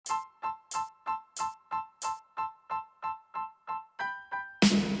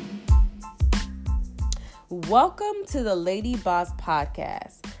Welcome to the Lady Boss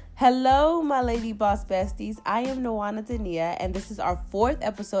Podcast. Hello, my Lady Boss besties. I am Noana Dania, and this is our fourth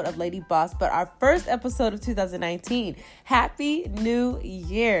episode of Lady Boss, but our first episode of 2019. Happy New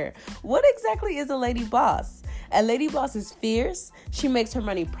Year. What exactly is a Lady Boss? A Lady Boss is fierce. She makes her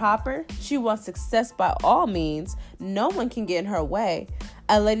money proper. She wants success by all means. No one can get in her way.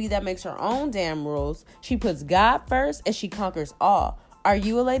 A lady that makes her own damn rules. She puts God first and she conquers all. Are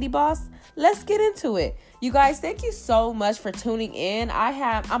you a lady boss? Let's get into it. You guys, thank you so much for tuning in.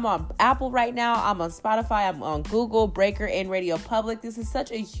 I'm on Apple right now. I'm on Spotify. I'm on Google, Breaker, and Radio Public. This is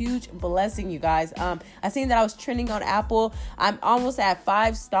such a huge blessing, you guys. I seen that I was trending on Apple. I'm almost at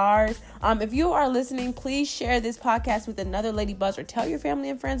 5 stars. If you are listening, please share this podcast with another lady boss or tell your family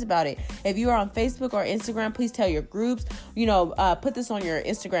and friends about it. If you are on Facebook or Instagram, please tell your groups. Put this on your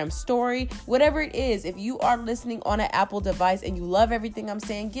Instagram story. Whatever it is, if you are listening on an Apple device and you love everything I'm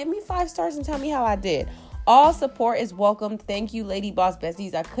saying, give me 5 stars and tell me how I did. All support is welcome. Thank you, Lady Boss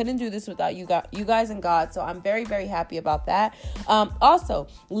besties. I couldn't do this without you guys and God, so I'm very, very happy about that. Also,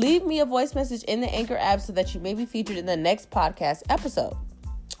 leave me a voice message in the Anchor app so that you may be featured in the next podcast episode.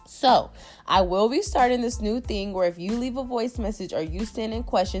 So, I will be starting this new thing where if you leave a voice message or you send in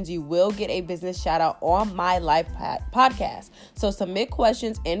questions, you will get a business shout out on my live podcast. So, submit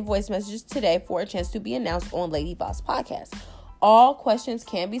questions and voice messages today for a chance to be announced on Lady Boss Podcast. All questions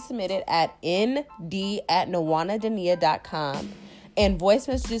can be submitted at nd@noanadania.com. And voice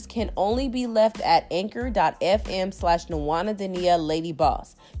messages can only be left at anchor.fm/noanadania Lady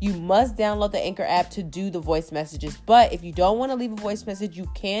Boss. You must download the Anchor app to do the voice messages. But if you don't want to leave a voice message, you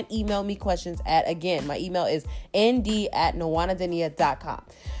can email me questions again, my email is nd@noanadania.com.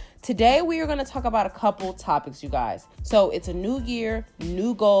 Today, we are going to talk about a couple topics, you guys. So it's a new year,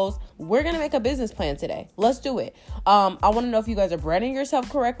 new goals. We're going to make a business plan today. Let's do it. I want to know if you guys are branding yourself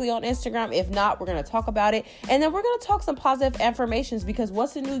correctly on Instagram. If not, we're going to talk about it. And then we're going to talk some positive affirmations because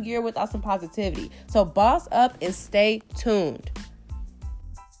what's a new year without some positivity? So boss up and stay tuned.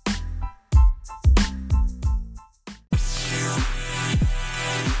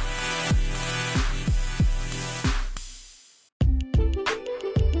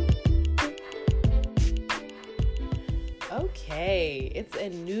 Okay, it's a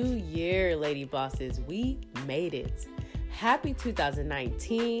new year, lady bosses. We made it. Happy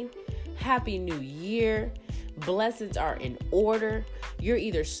 2019. Happy new year. Blessings are in order. You're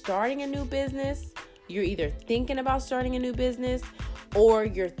either starting a new business, you're either thinking about starting a new business, or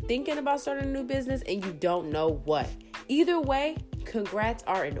you're thinking about starting a new business and you don't know what. Either way, congrats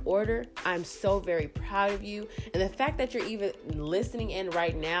are in order. I'm so very proud of you. And the fact that you're even listening in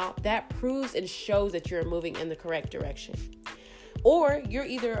right now, that proves and shows that you're moving in the correct direction. Or you're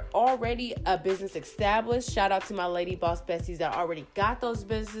either already a business established. Shout out to my lady boss besties that already got those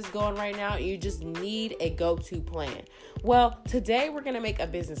businesses going right now. And you just need a go-to plan. Well, today we're going to make a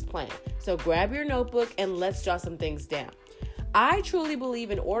business plan. So grab your notebook and let's jot some things down. I truly believe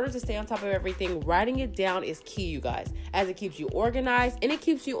in order to stay on top of everything, writing it down is key, you guys, as it keeps you organized and it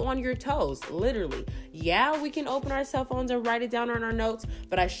keeps you on your toes, literally. Yeah, we can open our cell phones and write it down on our notes,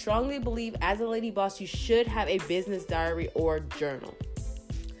 but I strongly believe as a lady boss, you should have a business diary or journal.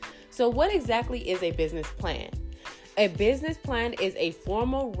 So what exactly is a business plan? A business plan is a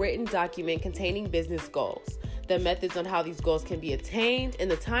formal written document containing business goals, the methods on how these goals can be attained,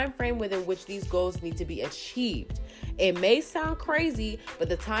 and the time frame within which these goals need to be achieved. It may sound crazy, but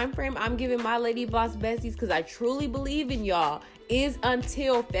the time frame I'm giving my lady boss besties, because I truly believe in y'all, is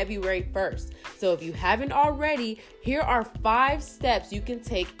until February 1st. So if you haven't already, here are 5 steps you can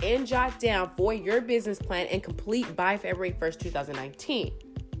take and jot down for your business plan and complete by February 1st, 2019.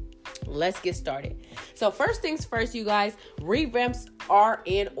 Let's get started. So first things first, you guys, revamps are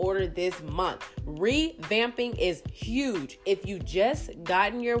in order this month. Revamping is huge. If you just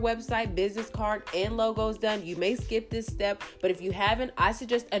gotten your website, business card, and logos done, you may skip this step. But if you haven't, I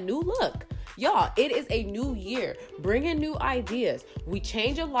suggest a new look. Y'all, it is a new year. Bring in new ideas. We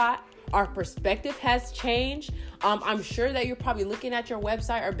change a lot. Our perspective has changed. I'm sure that you're probably looking at your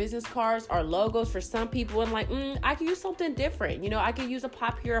website or business cards or logos for some people and like, I could use something different. I could use a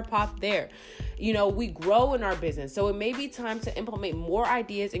pop here, a pop there. We grow in our business. So it may be time to implement more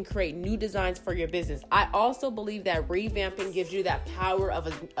ideas and create new designs for your business. I also believe that revamping gives you that power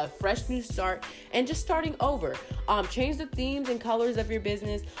of a fresh new start and just starting over. Change the themes and colors of your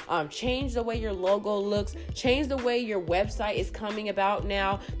business. Change the way your logo looks. Change the way your website is coming about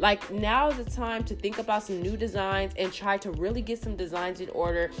now. Like now is the time to think about some new designs and try to really get some designs in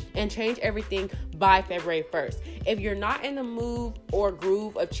order and change everything by February 1st. If you're not in the mood or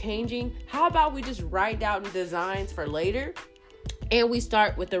groove of changing, how about we just write down designs for later and we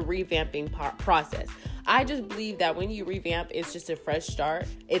start with the revamping process? I just believe that when you revamp, it's just a fresh start.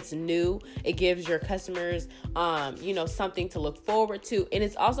 It's new. It gives your customers, something to look forward to. And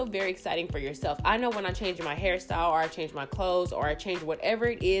it's also very exciting for yourself. I know when I change my hairstyle or I change my clothes or I change whatever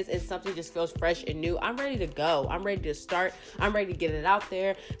it is and something just feels fresh and new, I'm ready to go. I'm ready to start. I'm ready to get it out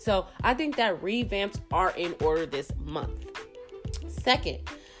there. So I think that revamps are in order this month. Second,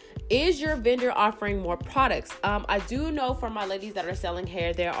 is your vendor offering more products? I do know for my ladies that are selling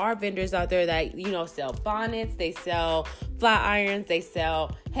hair, there are vendors out there that, sell bonnets, they sell flat irons, they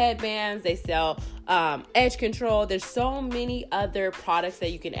sell headbands, they sell edge control. There's so many other products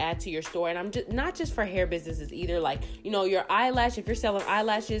that you can add to your store. And I'm just not just for hair businesses either. Like, your eyelash, if you're selling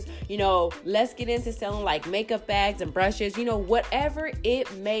eyelashes, let's get into selling like makeup bags and brushes, whatever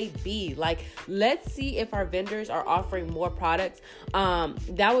it may be. Like, let's see if our vendors are offering more products.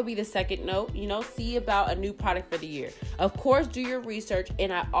 That would be the second note, see about a new product for the year. Of course, do your research.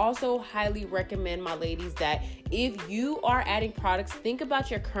 And I also highly recommend, my ladies, that if you are adding products, think about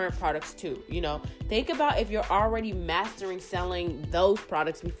your current products too. Think about if you're already mastering selling those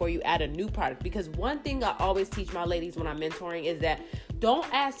products before you add a new product. Because one thing I always teach my ladies when I'm mentoring is that don't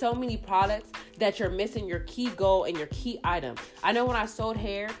add so many products that you're missing your key goal and your key item. I know when I sold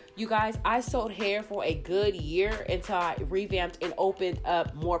hair, you guys, I sold hair for a good year until I revamped and opened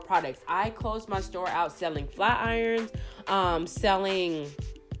up more products. I closed my store out selling flat irons, I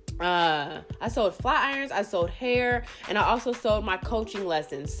sold flat irons, I sold hair, and I also sold my coaching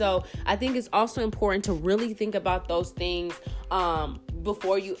lessons. So I think it's also important to really think about those things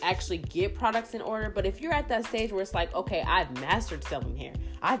before you actually get products in order. But if you're at that stage where it's like, okay, I've mastered selling hair,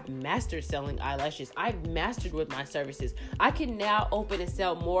 I've mastered selling eyelashes, I've mastered with my services, I can now open and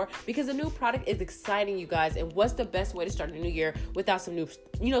sell more because a new product is exciting, you guys. And what's the best way to start a new year without some new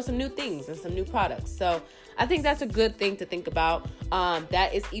things and some new products? So I think that's a good thing to think about.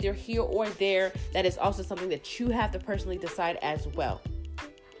 That is either here or there. That is also something that you have to personally decide as well.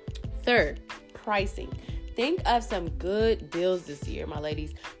 Third, pricing. Think of some good deals this year, my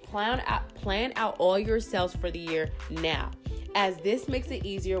ladies. Plan out all your sales for the year now, as this makes it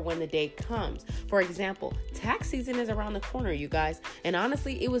easier when the day comes. For example, tax season is around the corner, you guys. And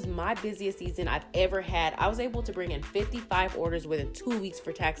honestly, it was my busiest season I've ever had. I was able to bring in 55 orders within 2 weeks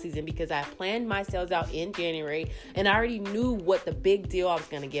for tax season because I planned my sales out in January and I already knew what the big deal I was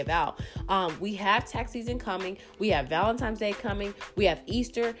going to give out. We have tax season coming. We have Valentine's Day coming. We have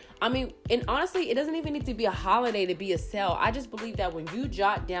Easter. And honestly, it doesn't even need to be a holiday to be a sale. I just believe that when you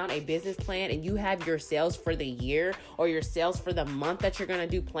jot down a business plan and you have your sales for the year or your sales for the month that you're going to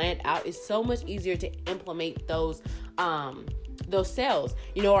do planned out, it's so much easier to implement those sales,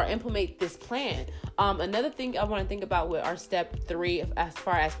 or implement this plan. Another thing I want to think about with our step 3, as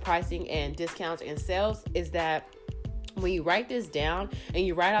far as pricing and discounts and sales, is that when you write this down and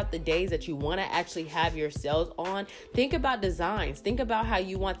you write out the days that you want to actually have your sales on, think about designs. Think about how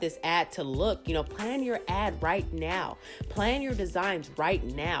you want this ad to look. Plan your ad right now. Plan your designs right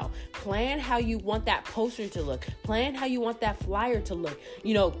now. Plan how you want that poster to look. Plan how you want that flyer to look.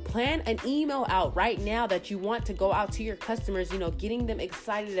 Plan an email out right now that you want to go out to your customers, getting them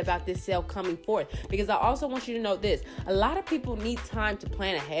excited about this sale coming forth. Because I also want you to know this. A lot of people need time to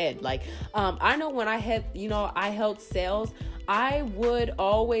plan ahead. Like, I know when I held sales, I would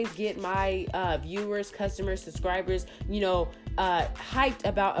always get my viewers, customers, subscribers, hyped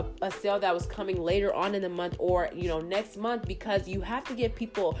about a sale that was coming later on in the month or, next month, because you have to give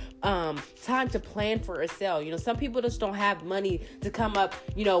people time to plan for a sale. Some people just don't have money to come up,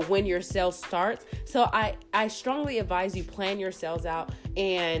 when your sale starts. So I strongly advise you plan your sales out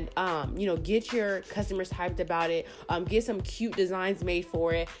and, get your customers hyped about it, get some cute designs made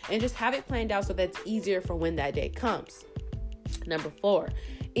for it, and just have it planned out so that's easier for when that day comes. Number 4,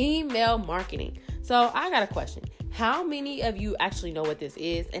 email marketing. So I got a question. How many of you actually know what this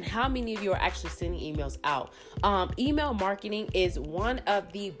is, and how many of you are actually sending emails out? Email marketing is one of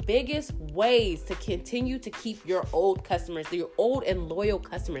the biggest ways to continue to keep your old customers, your old and loyal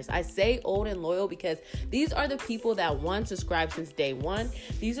customers. I say old and loyal because these are the people that subscribe since day one.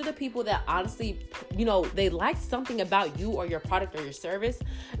 These are the people that honestly, they like something about you or your product or your service.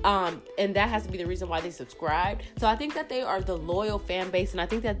 And that has to be the reason why they subscribe. So I think that they are the loyal fan base, and I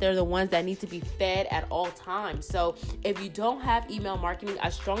think that they're the ones that need to be fed at all times. So So if you don't have email marketing, I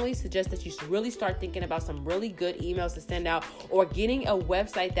strongly suggest that you really start thinking about some really good emails to send out, or getting a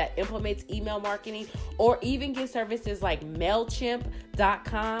website that implements email marketing, or even get services like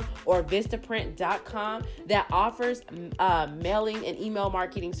MailChimp.com or Vistaprint.com that offers mailing and email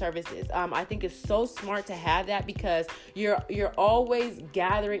marketing services. I think it's so smart to have that, because you're always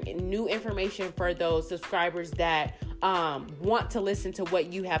gathering new information for those subscribers that want to listen to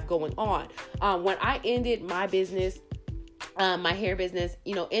what you have going on. When I ended my business, my hair business,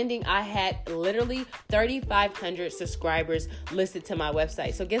 ending, I had literally 3,500 subscribers listed to my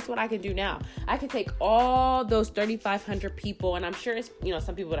website. So guess what I can do now? I can take all those 3,500 people, and I'm sure it's,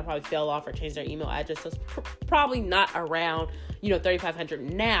 some people that probably fell off or changed their email address. So it's probably not around, 3,500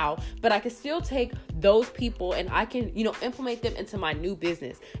 now, but I can still take those people and I can, implement them into my new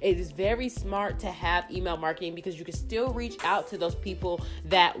business. It is very smart to have email marketing, because you can still reach out to those people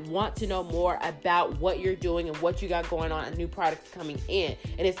that want to know more about what you're doing and what you got going on and new products coming in.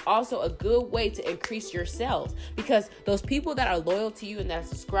 And it's also a good way to increase your sales, because those people that are loyal to you and that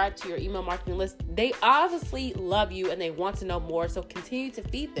subscribe to your email marketing list, they obviously love you and they want to know more. So continue to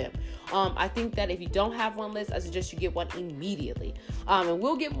feed them. I think that if you don't have one list, I suggest you get one immediately. And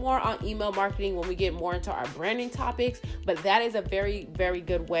we'll get more on email marketing when we get more into our branding topics, but that is a very, very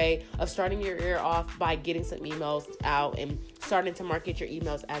good way of starting your year off by getting some emails out and starting to market your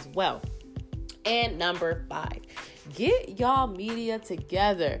emails as well. And number 5, get y'all media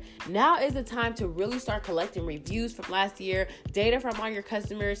together. Now is the time to really start collecting reviews from last year, data from all your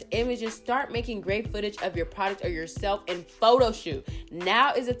customers, images. Start making great footage of your product or yourself and photo shoot.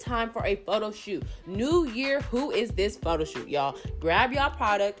 Now is the time for a photo shoot. New year, who is this photo shoot, y'all? Grab y'all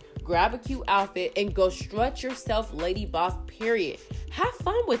product, grab a cute outfit, and go strut yourself, lady boss, period. Have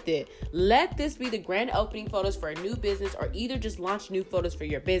fun with it. Let this be the grand opening photos for a new business, or either just launch new photos for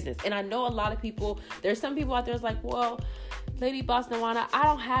your business. And I know a lot of people, there's some people out there that's like, well, Lady Boss Nawana, I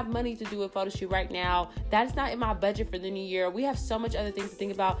don't have money to do a photo shoot right now. That's not in my budget for the new year. We have so much other things to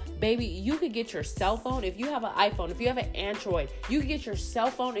think about. Baby, you could get your cell phone. If you have an iPhone, if you have an Android, you can get your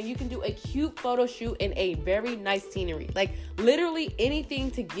cell phone and you can do a cute photo shoot in a very nice scenery. Like literally anything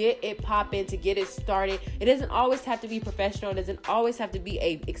to get it popping, to get it started. It doesn't always have to be professional. It doesn't always have to be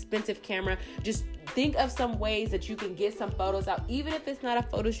a expensive camera. Just think of some ways that you can get some photos out. Even if it's not a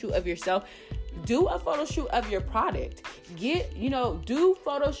photo shoot of yourself, do a photo shoot of your product. Do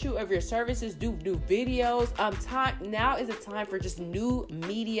photo shoot of your services, do videos. Now is a time for just new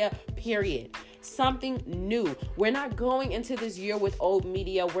media, period. Something new. We're not going into this year with old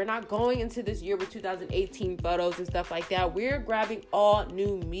media. We're not going into this year with 2018 photos and stuff like that. We're grabbing all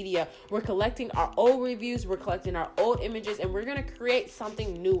new media. We're collecting our old reviews. We're collecting our old images, and we're going to create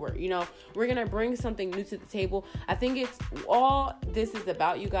something newer. We're going to bring something new to the table. I think it's all this is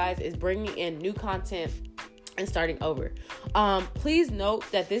about, you guys, is bringing in new content and starting over. Please note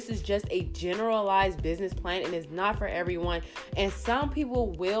that this is just a generalized business plan and is not for everyone. And some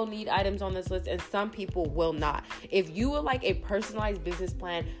people will need items on this list and some people will not. If you would like a personalized business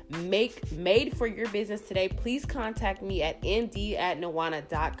plan made for your business today, please contact me at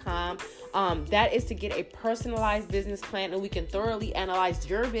nd@nawana.com. That is to get a personalized business plan, and we can thoroughly analyze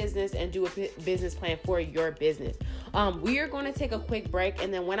your business and do a business plan for your business. We are going to take a quick break,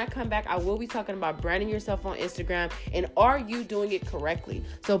 and then when I come back, I will be talking about branding yourself on Instagram and are you doing it correctly?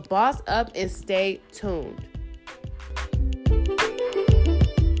 So boss up and stay tuned.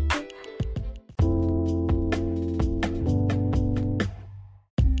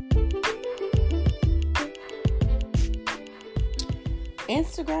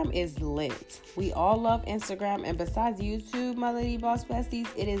 Instagram is lit. We all love Instagram, and besides YouTube, my lady boss besties,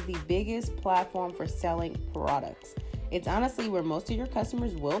 it is the biggest platform for selling products. It's honestly where most of your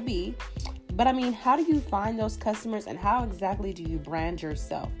customers will be. But how do you find those customers and how exactly do you brand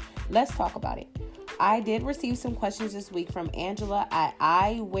yourself? Let's talk about it. I did receive some questions this week from Angela at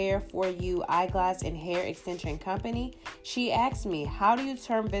I Wear For You Eyeglass and Hair Extension Company. She asked me, how do you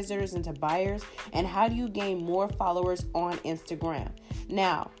turn visitors into buyers and how do you gain more followers on Instagram?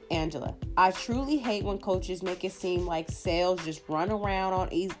 Now, Angela, I truly hate when coaches make it seem like sales just run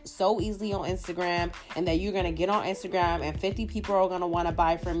around so easily on Instagram, and that you're going to get on Instagram and 50 people are going to want to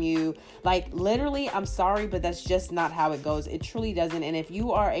buy from you. Like literally, I'm sorry, but that's just not how it goes. It truly doesn't. And if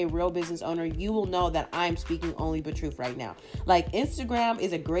you are a real business owner, you will know that I'm speaking only the truth right now. Like Instagram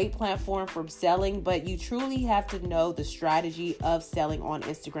is a great platform for selling, but you truly have to know the strategy of selling on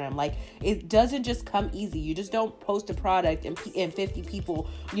Instagram. Like it doesn't just come easy. You just don't post a product and 50 people,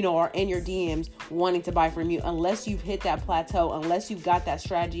 are in your DMs wanting to buy from you unless you've hit that plateau, unless you've got that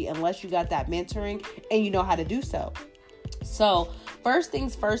strategy, unless you got that mentoring and you know how to do so. So first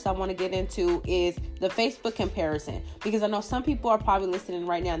things first I want to get into is the Facebook comparison, because I know some people are probably listening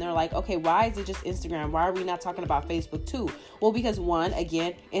right now and they're like, okay, why is it just Instagram? Why are we not talking about Facebook too? Well, because one,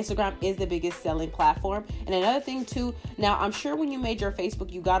 again, Instagram is the biggest selling platform. And another thing too, now I'm sure when you made your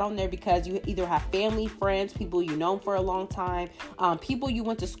Facebook, you got on there because you either have family, friends, people you know for a long time, people you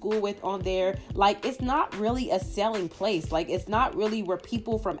went to school with on there. Like, it's not really a selling place. Like, it's not really where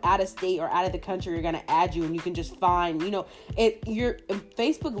people from out of state or out of the country are going to add you and you can just find,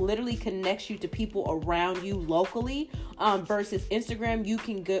 Facebook literally connects you to people around you locally, versus Instagram. You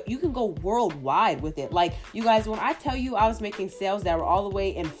can go worldwide with it. Like, you guys, when I tell you I was making sales that were all the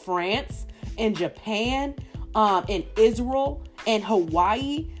way in France, in Japan, in Israel, and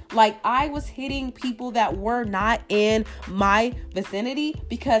Hawaii, like, I was hitting people that were not in my vicinity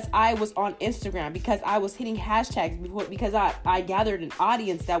because I was on Instagram, because I was hitting hashtags, because I gathered an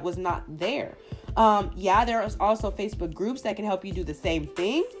audience that was not there. There is also Facebook groups that can help you do the same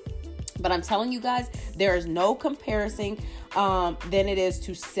thing. But I'm telling you guys, there is no comparison than it is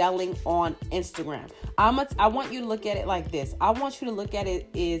to selling on Instagram. I want you to look at it like this. I want you to look at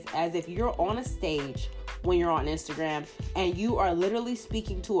it as if you're on a stage when you're on Instagram and you are literally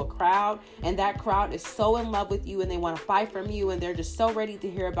speaking to a crowd, and that crowd is so in love with you and they want to buy from you and they're just so ready to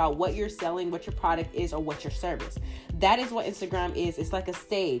hear about what you're selling, what your product is, or what your service. That is what Instagram is. It's like a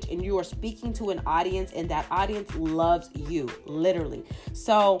stage and you are speaking to an audience and that audience loves you, literally.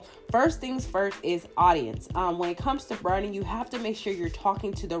 So first things first is audience. When it comes to branding, you have to make sure you're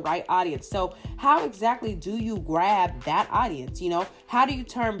talking to the right audience. So how exactly do you grab that audience? How do you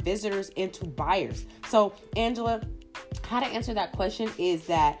turn visitors into buyers? So Angela, how to answer that question is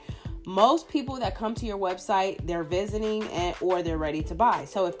that most people that come to your website, they're visiting or they're ready to buy.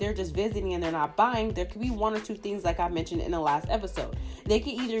 So if they're just visiting and they're not buying, there could be one or two things like I mentioned in the last episode. They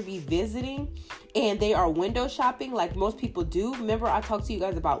can either be visiting and they are window shopping like most people do. Remember, I talked to you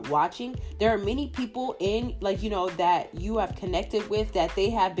guys about watching. There are many people that you have connected with that they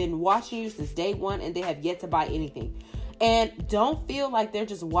have been watching you since day one and they have yet to buy anything. And don't feel like they're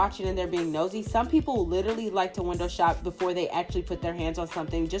just watching and they're being nosy. Some people literally like to window shop before they actually put their hands on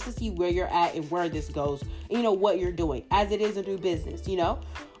something just to see where you're at and where this goes, what you're doing, as it is a new business,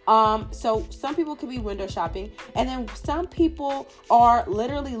 So some people could be window shopping, and then some people are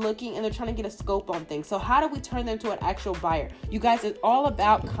literally looking and they're trying to get a scope on things. So how do we turn them to an actual buyer? You guys, it's all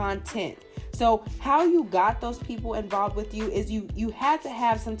about content. So how you got those people involved with you is you had to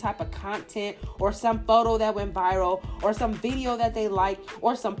have some type of content or some photo that went viral or some video that they liked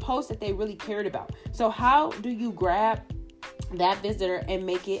or some post that they really cared about. So how do you grab that visitor and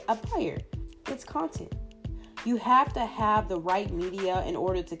make it a buyer? It's content. You have to have the right media in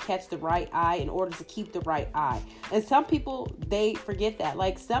order to catch the right eye, in order to keep the right eye. And some people, they forget that.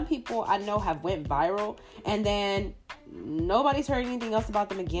 Like, some people I know have went viral and then nobody's heard anything else about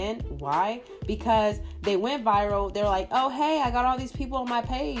them again. Why? Because they went viral. They're like, oh, hey, I got all these people on my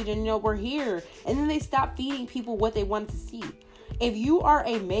page and, we're here. And then they stop feeding people what they wanted to see. If you are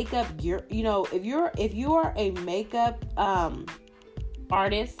a makeup, if you are a makeup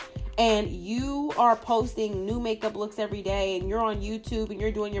artist, and you are posting new makeup looks every day, and you're on YouTube and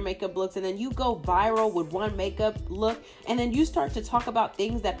you're doing your makeup looks, and then you go viral with one makeup look, and then you start to talk about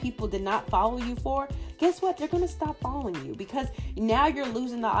things that people did not follow you for, guess what? They're going to stop following you because now you're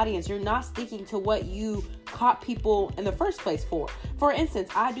losing the audience. You're not sticking to what you caught people in the first place for. For instance,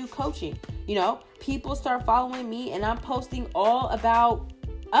 I do coaching. People start following me and I'm posting all about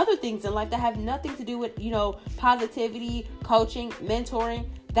other things in life that have nothing to do with, positivity, coaching, mentoring.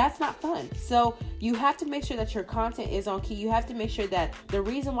 That's not fun. So you have to make sure that your content is on key. You have to make sure that the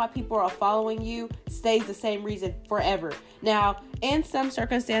reason why people are following you stays the same reason forever. Now, in some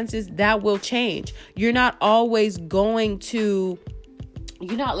circumstances, that will change. You're not literally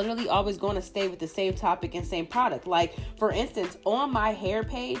always going to stay with the same topic and same product. Like, for instance, on my hair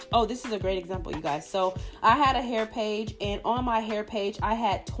page, this is a great example, you guys. So I had a hair page, and on my hair page, I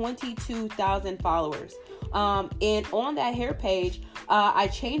had 22,000 followers. And on that hair page, I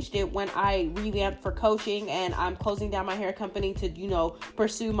changed it when I revamped for coaching and I'm closing down my hair company to,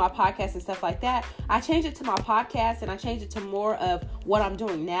 pursue my podcast and stuff like that. I changed it to my podcast and I changed it to more of what I'm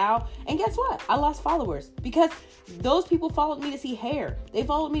doing now. And guess what? I lost followers because those people followed me to see hair. They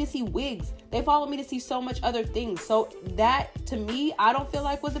followed me to see wigs. They followed me to see so much other things. So that, to me, I don't feel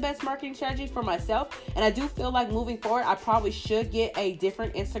like was the best marketing strategy for myself. And I do feel like moving forward, I probably should get a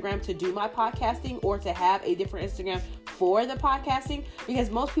different Instagram to do my podcasting or to have a different Instagram for the podcasting,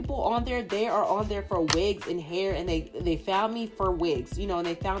 because most people on there, they are on there for wigs and hair, and they found me for wigs, and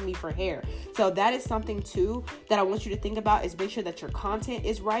they found me for hair. So that is something too that I want you to think about, is make sure that your content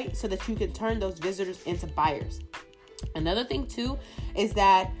is right so that you can turn those visitors into buyers. Another thing too is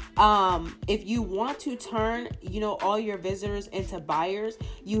that if you want to turn, all your visitors into buyers,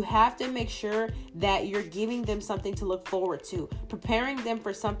 you have to make sure that you're giving them something to look forward to, preparing them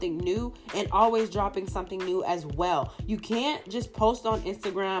for something new, and always dropping something new as well. You can't just post on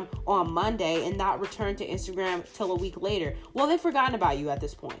Instagram on Monday and not return to Instagram till a week later. Well, they've forgotten about you at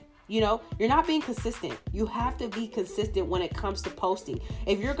this point. You're not being consistent. You have to be consistent when it comes to posting.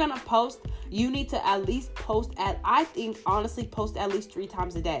 If you're going to post, you need to at least post post at least 3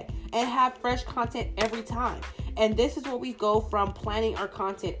 times a day and have fresh content every time. And this is where we go from planning our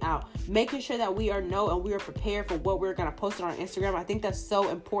content out, making sure that we are prepared for what we're going to post on our Instagram. I think that's so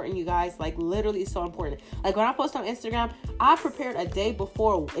important, you guys, like literally so important. Like when I post on Instagram, I prepared a day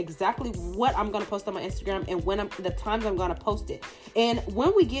before exactly what I'm going to post on my Instagram and the times I'm going to post it. And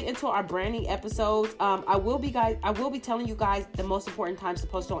when we get into our branding episodes, I will be telling you guys the most important times to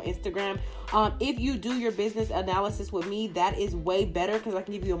post on Instagram. If you do your business analysis with me, that is way better because I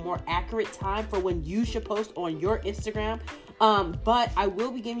can give you a more accurate time for when you should post on your Instagram. But I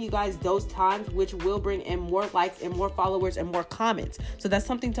will be giving you guys those times, which will bring in more likes and more followers and more comments. So that's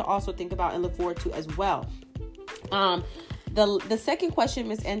something to also think about and look forward to as well. The second question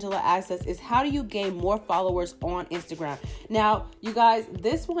Miss Angela asked us is, how do you gain more followers on Instagram? Now, you guys,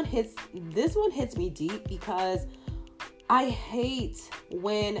 this one hits me deep because I hate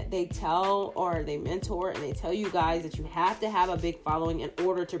when they tell or they mentor and they tell you guys that you have to have a big following in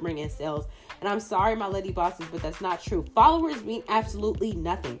order to bring in sales. And I'm sorry, my lady bosses, but that's not true. Followers mean absolutely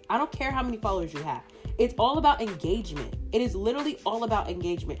nothing. I don't care how many followers you have. It's all about engagement. It is literally all about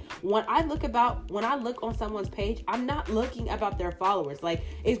engagement. When I look on someone's page, I'm not looking about their followers. Like,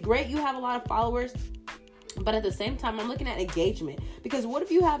 it's great you have a lot of followers, but at the same time, I'm looking at engagement. Because what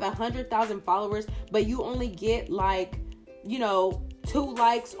if you have 100,000 followers, but you only get 2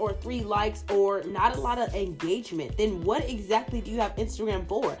 likes or 3 likes or not a lot of engagement? Then what exactly do you have Instagram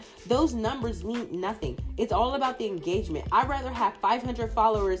for? Those numbers mean nothing. It's all about the engagement. I'd rather have 500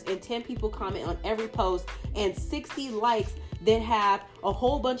 followers and 10 people comment on every post and 60 likes than have a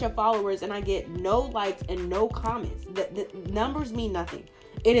whole bunch of followers and I get no likes and no comments. The numbers mean nothing.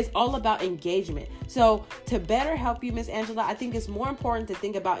 It is all about engagement. So to better help you, Miss Angela, I think it's more important to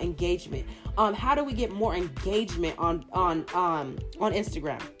think about engagement. How do we get more engagement on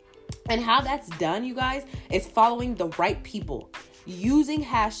Instagram? And how that's done, you guys, is following the right people, using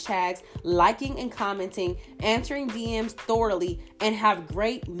hashtags, liking and commenting, answering DMs thoroughly, and have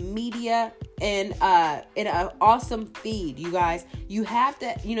great media and an awesome feed. You guys, you have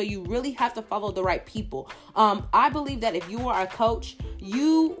to, you really have to follow the right people. I believe that if you are a coach,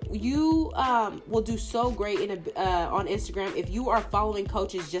 you will do so great on Instagram if you are following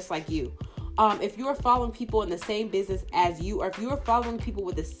coaches just like you. If you are following people in the same business as you, or if you are following people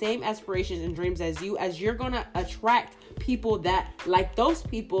with the same aspirations and dreams as you're going to attract people that like those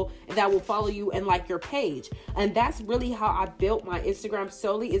people that will follow you and like your page. And that's really how I built my Instagram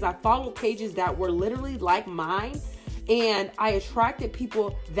solely, is I followed pages that were literally like mine. And I attracted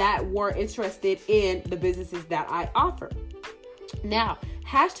people that were interested in the businesses that I offer. Now,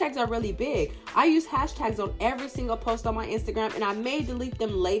 hashtags are really big. I use hashtags on every single post on my Instagram, and I may delete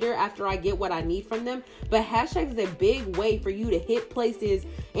them later after I get what I need from them. But hashtags is a big way for you to hit places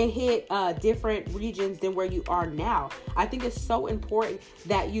and hit different regions than where you are now. I think it's so important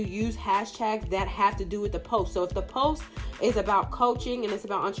that you use hashtags that have to do with the post. So if the post is about coaching and it's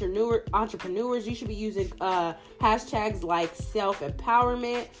about entrepreneurs, you should be using hashtags like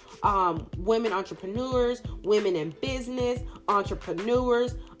self-empowerment, women entrepreneurs, women in business,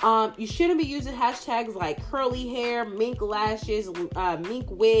 entrepreneurs. You shouldn't be using hashtags like curly hair, mink lashes, mink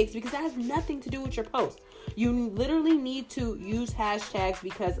wigs, because that has nothing to do with your post. You literally need to use hashtags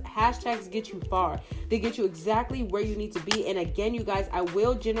because hashtags get you far. They get you exactly where you need to be. And again, you guys, I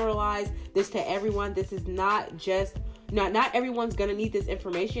will generalize this to everyone. This is not just not everyone's going to need this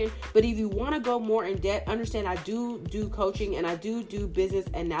information, but if you want to go more in depth, understand I do coaching and I do business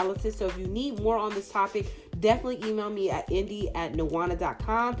analysis. So if you need more on this topic, definitely email me at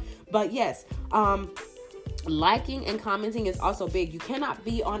indy@nawana.com. But yes, liking and commenting is also big. You cannot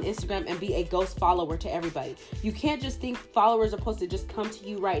be on Instagram and be a ghost follower to everybody. You can't just think followers are supposed to just come to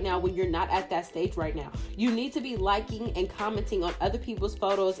you right now when you're not at that stage right now. You need to be liking and commenting on other people's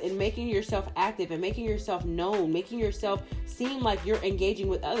photos and making yourself active and making yourself known, making yourself seem like you're engaging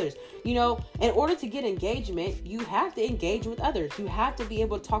with others. In order to get engagement, you have to engage with others. You have to be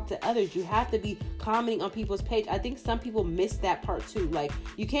able to talk to others. You have to be commenting on people's page. I think some people miss that part too. Like,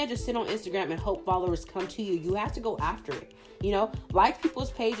 you can't just sit on Instagram and hope followers come to you. You have to go after it. Like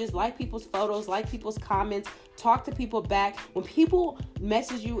people's pages, like people's photos, like people's comments, talk to people back. When people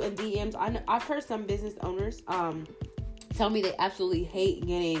message you in DMs, I've heard some business owners tell me they absolutely hate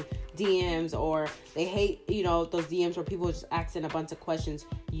getting DMs, or they hate, those DMs where people are just asking a bunch of questions.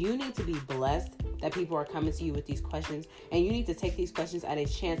 You need to be blessed that people are coming to you with these questions, and you need to take these questions at a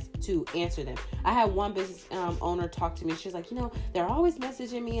chance to answer them. I had one business owner talk to me. She's like, they're always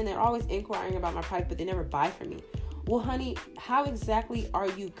messaging me and they're always inquiring about my product, but they never buy from me. Well, honey, how exactly are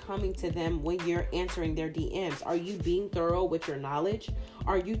you coming to them when you're answering their DMs? Are you being thorough with your knowledge?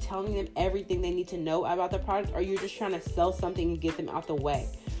 Are you telling them everything they need to know about the product? Or are you just trying to sell something and get them out the way?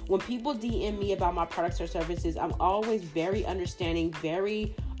 When people DM me about my products or services, I'm always very understanding,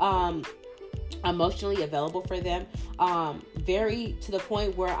 very emotionally available for them, very to the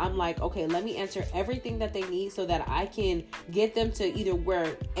point where I'm like, okay, let me answer everything that they need so that I can get them to either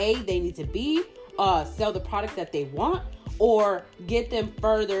where they need to be, sell the product that they want, or get them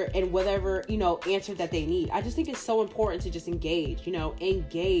further in whatever, answer that they need. I just think it's so important to just engage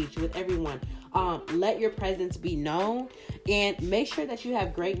with everyone. Let your presence be known, and make sure that you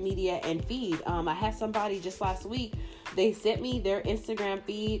have great media and feed. I had somebody just last week, they sent me their Instagram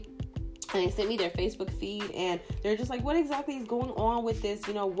feed and they sent me their Facebook feed, and they're just like, what exactly is going on with this?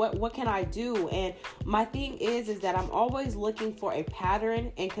 What can I do? And my thing is that I'm always looking for a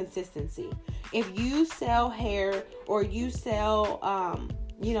pattern and consistency. If you sell hair, or you sell,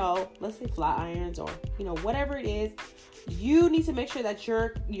 let's say flat irons, or, whatever it is, you need to make sure that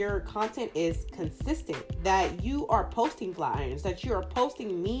your content is consistent, that you are posting flat irons, that you are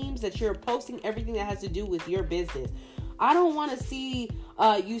posting memes, that you're posting everything that has to do with your business. I don't want to see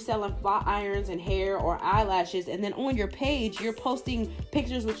you selling flat irons and hair or eyelashes, and then on your page, you're posting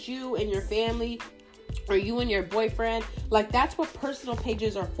pictures with you and your family, or you and your boyfriend. Like, that's what personal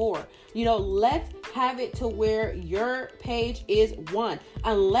pages are for. Let's have it to where your page is one,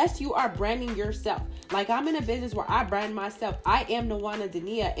 unless you are branding yourself. Like, I'm in a business where I brand myself. I am Nawana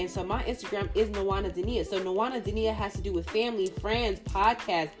Dania, and so my Instagram is Nawana Dania. So Nawana Dania has to do with family, friends,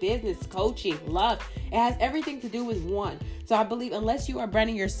 podcast, business, coaching, love. It has everything to do with one. So I believe unless you are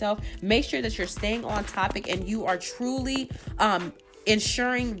branding yourself, make sure that you're staying on topic and you are truly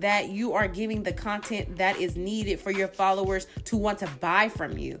ensuring that you are giving the content that is needed for your followers to want to buy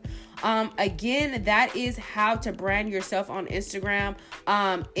from you. Again, that is how to brand yourself on Instagram.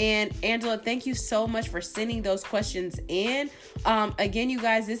 And Angela, thank you so much for sending those questions in. Again, you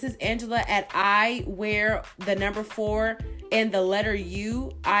guys, this is Angela at I Wear the number 4 and the letter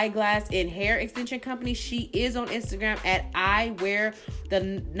U eyeglass and hair extension company. She is on Instagram at I Wear the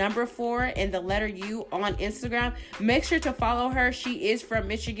number 4 and the letter U on Instagram. Make sure to follow her. She is from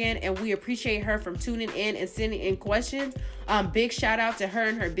Michigan, and we appreciate her from tuning in and sending in questions. Big shout out to her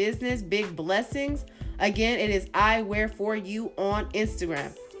and her business. Big blessings. Again, it is I Wear for You on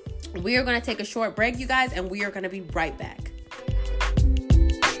Instagram. We are going to take a short break, you guys, and we are going to be right back.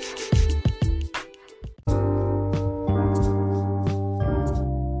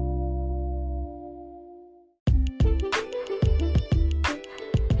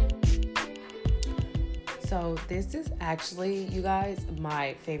 So this is actually, you guys,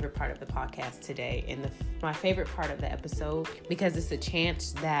 my favorite part of the podcast today, and my favorite part of the episode, because it's a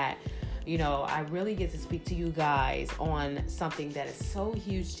chance that, I really get to speak to you guys on something that is so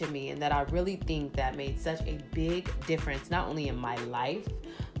huge to me, and that I really think that made such a big difference, not only in my life,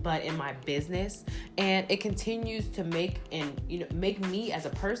 but in my business. And it continues to make me as a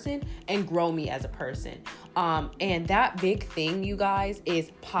person and grow me as a person. And that big thing, you guys, is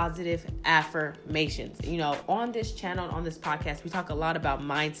positive affirmations. On this channel, on this podcast, we talk a lot about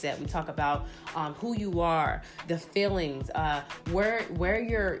mindset. We talk about who you are, the feelings, where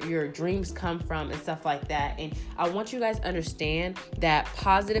your dreams come from, and stuff like that. And I want you guys to understand that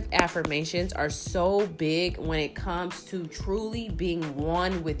positive affirmations are so big when it comes to truly being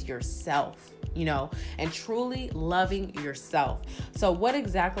one with yourself, and truly loving yourself. So what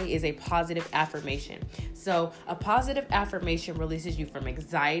exactly is a positive affirmation? So a positive affirmation releases you from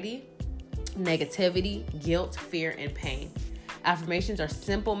anxiety, negativity, guilt, fear, and pain. Affirmations are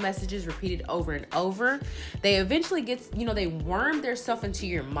simple messages repeated over and over. They eventually they worm themselves into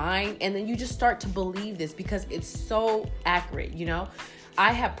your mind, and then you just start to believe this because it's so accurate.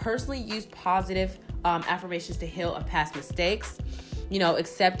 I have personally used positive affirmations to heal of past mistakes.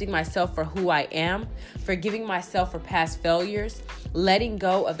 Accepting myself for who I am, forgiving myself for past failures, letting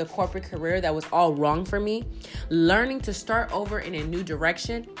go of the corporate career that was all wrong for me, learning to start over in a new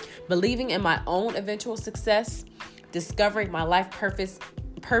direction, believing in my own eventual success, discovering my life purpose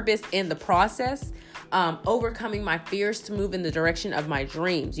in the process, overcoming my fears to move in the direction of my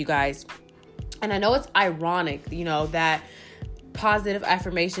dreams, you guys. And I know it's ironic, that positive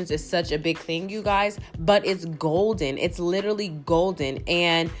affirmations is such a big thing, you guys, but it's golden. It's literally golden.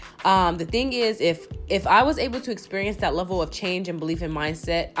 And the thing is, if I was able to experience that level of change and belief and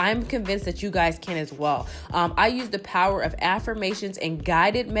mindset, I'm convinced that you guys can as well. I use the power of affirmations and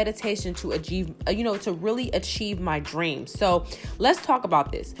guided meditation to achieve, to really achieve my dreams. So let's talk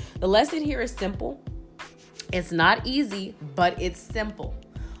about this. The lesson here is simple. It's not easy, but it's simple.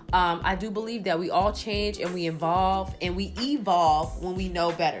 I do believe that we all change and we evolve when we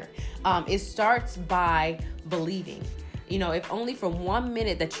know better. It starts by believing, if only for 1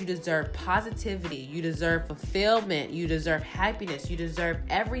 minute, that you deserve positivity, you deserve fulfillment, you deserve happiness, you deserve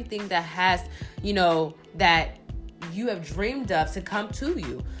everything that has, that you have dreamed of to come to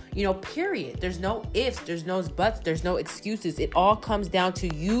you. Period. There's no ifs, there's no buts, there's no excuses. It all comes down to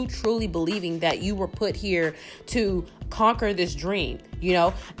you truly believing that you were put here to conquer this dream.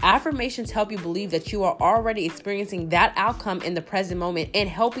 Affirmations help you believe that you are already experiencing that outcome in the present moment and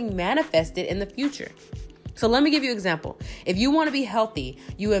helping manifest it in the future. So let me give you an example. If you want to be healthy,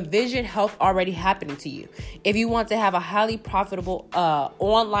 you envision health already happening to you. If you want to have a highly profitable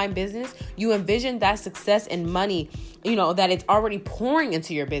online business, you envision that success and money, that it's already pouring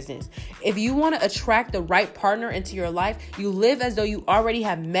into your business. If you want to attract the right partner into your life, you live as though you already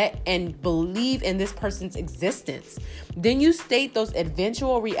have met and believe in this person's existence. Then you state those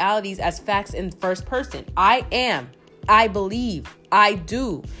eventual realities as facts in first person. I am. I believe, I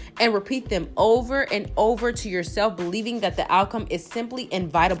do, and repeat them over and over to yourself, believing that the outcome is simply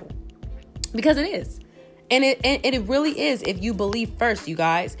inevitable, because it is. And it really is if you believe first, you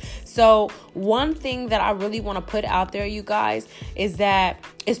guys. So one thing that I really want to put out there, you guys, is that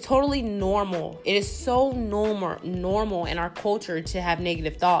it's totally normal. It is so normal in our culture to have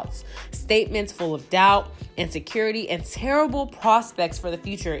negative thoughts, statements full of doubt, insecurity, and terrible prospects for the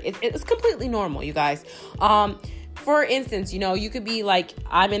future. It's completely normal, you guys. For instance, you could be like,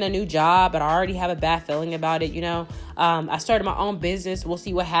 I'm in a new job, but I already have a bad feeling about it. I started my own business. We'll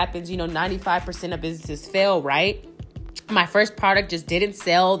see what happens. 95% of businesses fail, right? My first product just didn't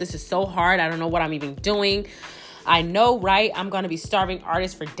sell. This is so hard. I don't know what I'm even doing. I know, right? I'm going to be starving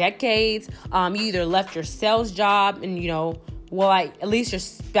artists for decades. You either left your sales job and, at least your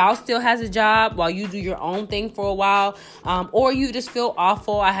spouse still has a job while you do your own thing for a while. Or you just feel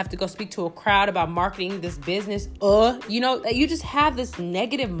awful. I have to go speak to a crowd about marketing this business. You just have this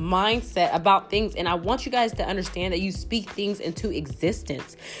negative mindset about things. And I want you guys to understand that you speak things into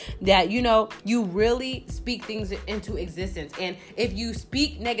existence, that, you really speak things into existence. And if you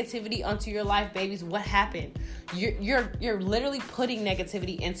speak negativity onto your life, babies, what happened? You're literally putting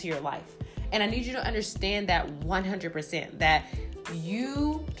negativity into your life. And I need you to understand that 100%, that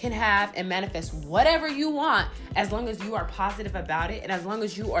you can have and manifest whatever you want as long as you are positive about it and as long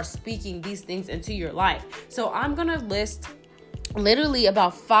as you are speaking these things into your life. So I'm going to list literally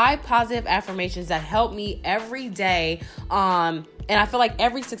about 5 positive affirmations that help me every day. And I feel like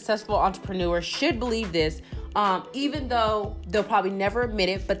every successful entrepreneur should believe this, even though they'll probably never admit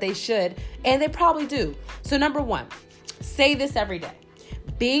it, but they should, and they probably do. So number 1, say this every day.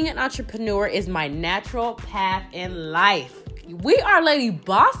 Being an entrepreneur is my natural path in life. We are lady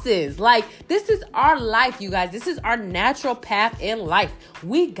bosses. Like, this is our life, you guys. This is our natural path in life.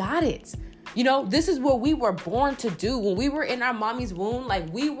 We got it. This is what we were born to do. When we were in our mommy's womb,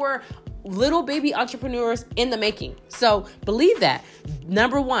 we were little baby entrepreneurs in the making. So believe that.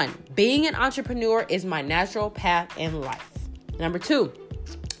 Number 1, being an entrepreneur is my natural path in life. Number 2,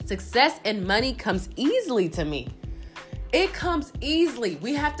 success and money comes easily to me. It comes easily.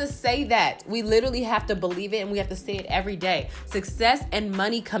 We have to say that. We literally have to believe it, and we have to say it every day. Success and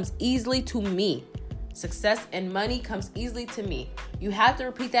money comes easily to me. Success and money comes easily to me. You have to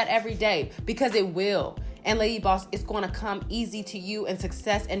repeat that every day, because it will. And Lady Boss, it's going to come easy to you, and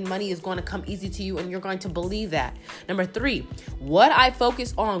success and money is going to come easy to you, and you're going to believe that. Number 3, what I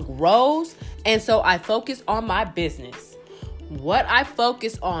focus on grows, and so I focus on my business. What I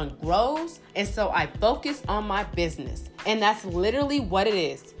focus on grows, and so I focus on my business. And that's literally what it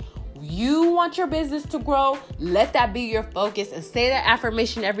is. You want your business to grow, let that be your focus, and say that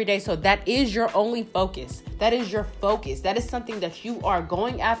affirmation every day. So that is your only focus. That is your focus. That is something that you are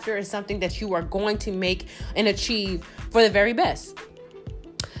going after, and something that you are going to make and achieve for the very best.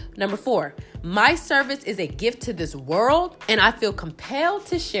 Number 4, my service is a gift to this world, and I feel compelled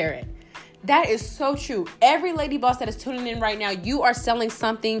to share it. That is so true. Every lady boss that is tuning in right now, you are selling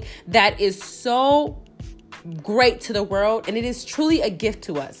something that is so great to the world, and it is truly a gift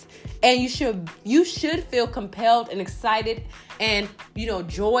to us. And you should feel compelled and excited and,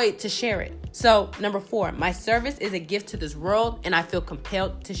 joy to share it. So number 4, my service is a gift to this world, and I feel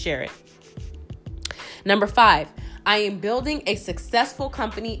compelled to share it. Number 5, I am building a successful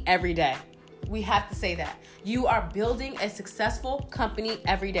company every day. We have to say that. You are building a successful company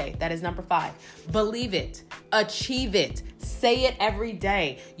every day. That is number 5. Believe it. Achieve it. Say it every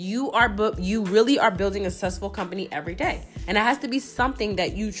day. You really are building a successful company every day. And it has to be something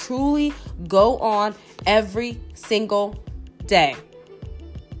that you truly go on every single day.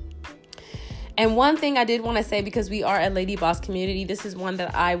 And one thing I did want to say, because we are a Lady Boss community, this is one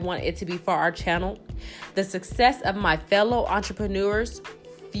that I want it to be for our channel. The success of my fellow entrepreneurs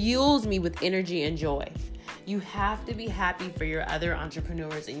fuels me with energy and joy. You have to be happy for your other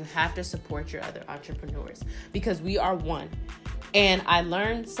entrepreneurs, and you have to support your other entrepreneurs, because we are one. And I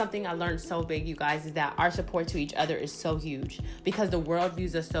learned so big, you guys, is that our support to each other is so huge, because the world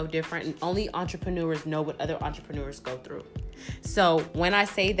views us so different, and only entrepreneurs know what other entrepreneurs go through. So when I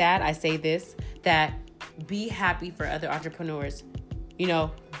say that, I say this, that be happy for other entrepreneurs.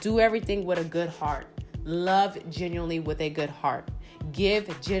 Do everything with a good heart. Love genuinely with a good heart.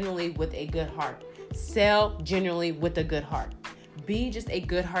 Give genuinely with a good heart. Sell genuinely with a good heart. Be just a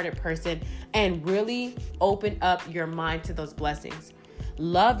good-hearted person and really open up your mind to those blessings.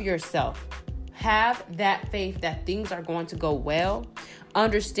 Love yourself. Have that faith that things are going to go well.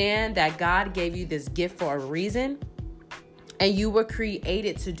 Understand that God gave you this gift for a reason, and you were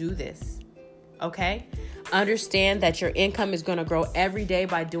created to do this. Okay? Understand that your income is going to grow every day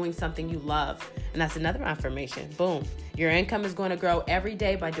by doing something you love. And that's another affirmation. Boom. Your income is going to grow every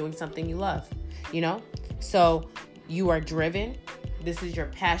day by doing something you love. So you are driven. This is your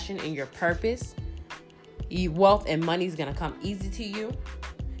passion and your purpose. Wealth and money is going to come easy to you.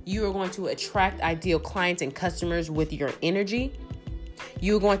 You are going to attract ideal clients and customers with your energy.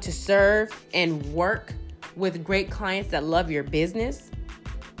 You're going to serve and work with great clients that love your business.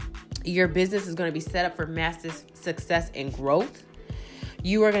 Your business is going to be set up for massive success and growth.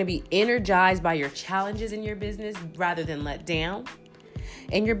 You are going to be energized by your challenges in your business rather than let down.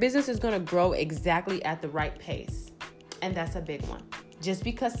 And your business is going to grow exactly at the right pace. And that's a big one. Just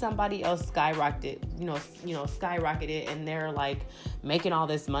because somebody else skyrocketed and they're like making all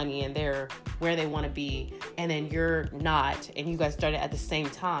this money and they're where they want to be, and then you're not, and you guys started at the same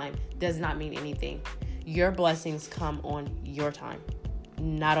time, does not mean anything. Your blessings come on your time,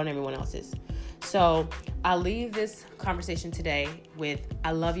 not on everyone else's. So I leave this conversation today with,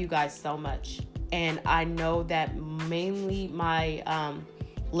 I love you guys so much. And I know that mainly my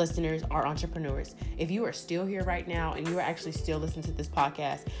listeners are entrepreneurs. If you are still here right now and you are actually still listening to this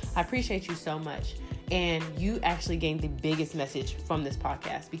podcast, I appreciate you so much. And you actually gained the biggest message from this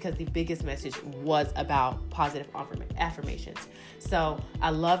podcast, because the biggest message was about positive affirmations. So I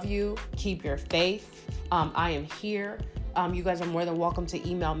love you. Keep your faith. I am here. You guys are more than welcome to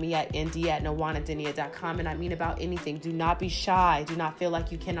email me at nd@nawanadenia.com. And I mean about anything. Do not be shy. Do not feel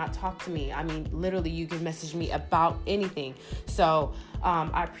like you cannot talk to me. I mean, literally, you can message me about anything. So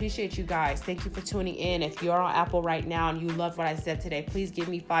I appreciate you guys. Thank you for tuning in. If you're on Apple right now and you love what I said today, please give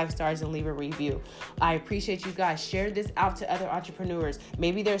me 5 stars and leave a review. I appreciate you guys. Share this out to other entrepreneurs.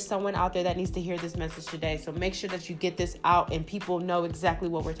 Maybe there's someone out there that needs to hear this message today. So make sure that you get this out and people know exactly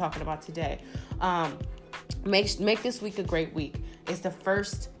what we're talking about today. Make this week a great week. It's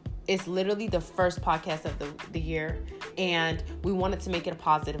literally the first podcast of the year, and we wanted to make it a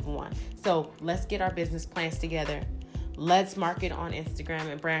positive one. So let's get our business plans together. Let's market on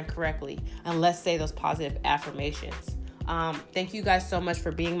Instagram and brand correctly, and let's say those positive affirmations. Thank you guys so much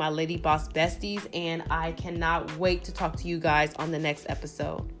for being my Lady Boss besties, and I cannot wait to talk to you guys on the next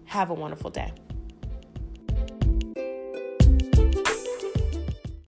episode. Have a wonderful day.